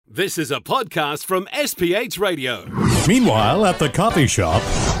This is a podcast from SPH Radio. Meanwhile, at the coffee shop...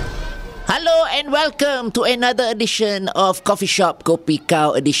 Hello and welcome to another edition of Coffee Shop Kopi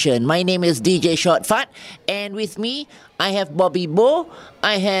Kau edition. My name is DJ Shortfat, and with me I have Bobby Bo,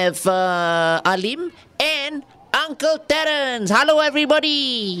 I have Alim, and Uncle Terence. Hello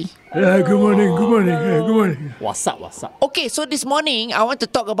everybody. Good morning. What's up? Okay, so this morning I want to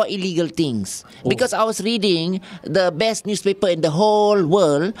talk about illegal things because I was reading the best newspaper in the whole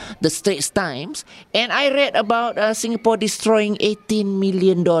world, the Straits Times, and I read about Singapore destroying $18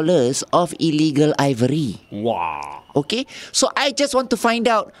 million of illegal ivory. Wow. Okay, so I just want to find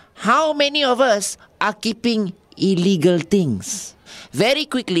out how many of us are keeping illegal things. Very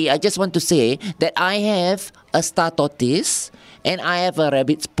quickly, I just want to say that I have a star tortoise and I have a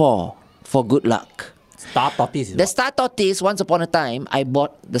rabbit's paw for good luck. Star tortoise. The star tortoise, once upon a time, I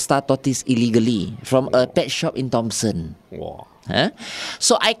bought the star tortoise illegally from a pet shop in Thomson. Wow.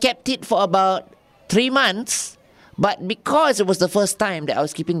 So I kept it for about 3 months. But because it was the first time that I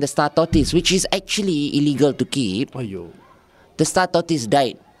was keeping the star tortoise, which is actually illegal to keep, the star tortoise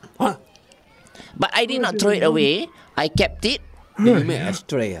died. Huh? But I did not throw it away. I kept it. You made a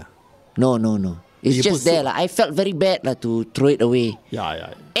stray. No. It's You just put there. soup? I felt very bad to throw it away.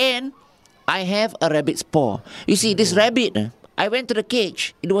 Yeah. And I have a rabbit's paw. You see, this rabbit, I went to the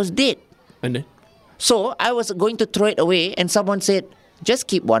cage. It was dead. And then? So I was going to throw it away, and someone said, just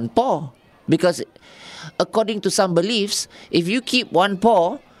keep one paw. Because according to some beliefs, if you keep one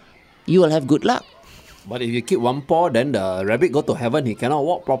paw, you will have good luck. But if you keep one paw, then the rabbit go to heaven. He cannot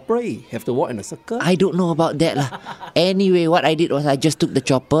walk properly. He have to walk in a circle. I don't know about that lah. Anyway, what I did was I just took the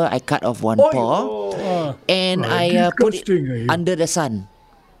chopper, I cut off one paw, and I put it under the sun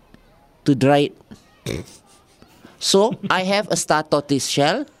to dry it. So I have a star tortoise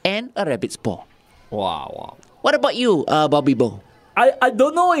shell and a rabbit's paw. Wow. What about you, Bobby Bo? I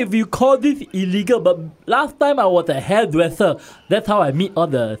don't know if you call this illegal, but last time I was a hairdresser. That's how I meet all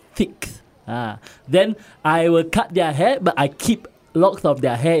the thicks. Then I will cut their hair, but I keep locks of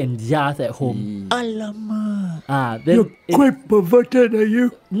their hair in jars at home. Alamak. Then You're quite perverted, are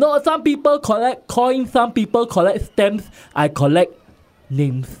you? No, some people collect coins, some people collect stamps. I collect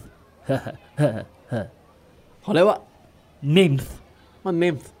names. Collect what? Names. What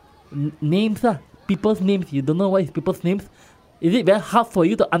names? Names. People's names. You don't know what is people's names? Is it very hard for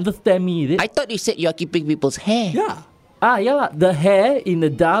you to understand me, is it? I thought you said you are keeping people's hair. Yeah. Yeah lah. The hair in the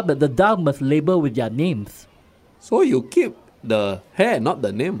jar, but the jar must label with their names. So you keep the hair, not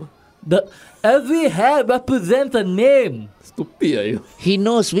the name. Every hair represents a name. Stupid are you? He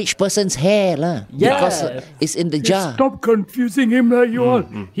knows which person's hair lah. Yes. Because it's in the jar. Stop confusing him, you all.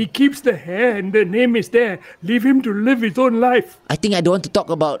 He keeps the hair and the name is there. Leave him to live his own life. I think I don't want to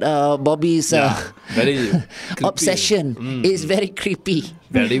talk about Bobby's Very creepy. obsession. It's very creepy.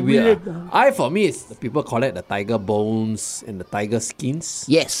 Very weird. For me, it's the people collect the tiger bones and the tiger skins.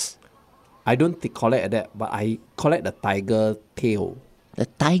 Yes. I don't collect that, but I collect the tiger tail. The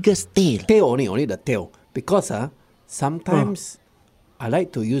tiger's tail. Tail only the tail. Because sometimes I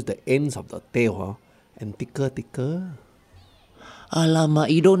like to use the ends of the tail and tickle. Alamak,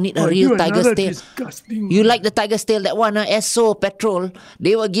 you don't need a You real tiger's another tail. disgusting. You like the tiger's tail, that one, Esso, Petrol.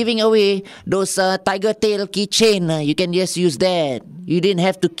 They were giving away those tiger tail keychain. You can just use that. You didn't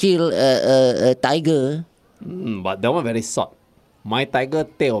have to kill a tiger. But that one very short. My tiger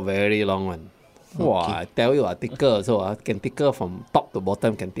tail very long one. Wow, I tell you, I tickle. So I can tickle from top to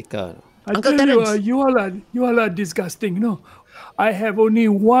bottom, can tickle. I Uncle tell you, Terence. you all are disgusting, no? I have only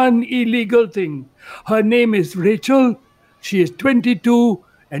one illegal thing. Her name is Rachel. She is 22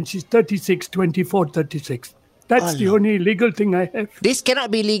 and she's 36, 24, 36. That's the only legal thing I have. This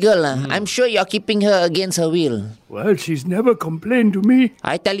cannot be legal. I'm sure you're keeping her against her will. Well, she's never complained to me.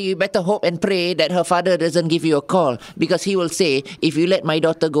 I tell you better hope and pray that her father doesn't give you a call, because he will say, if you let my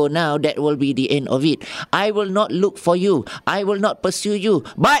daughter go now, that will be the end of it. I will not look for you. I will not pursue you.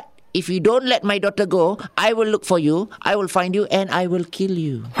 But if you don't let my daughter go, I will look for you, I will find you, and I will kill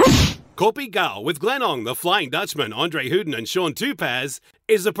you. Kopi Gao with Glenn Ong, the Flying Dutchman, Andre Hooden and Sean Tupaz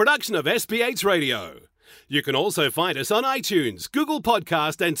is a production of SPH Radio. You can also find us on iTunes, Google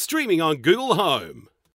Podcast and streaming on Google Home.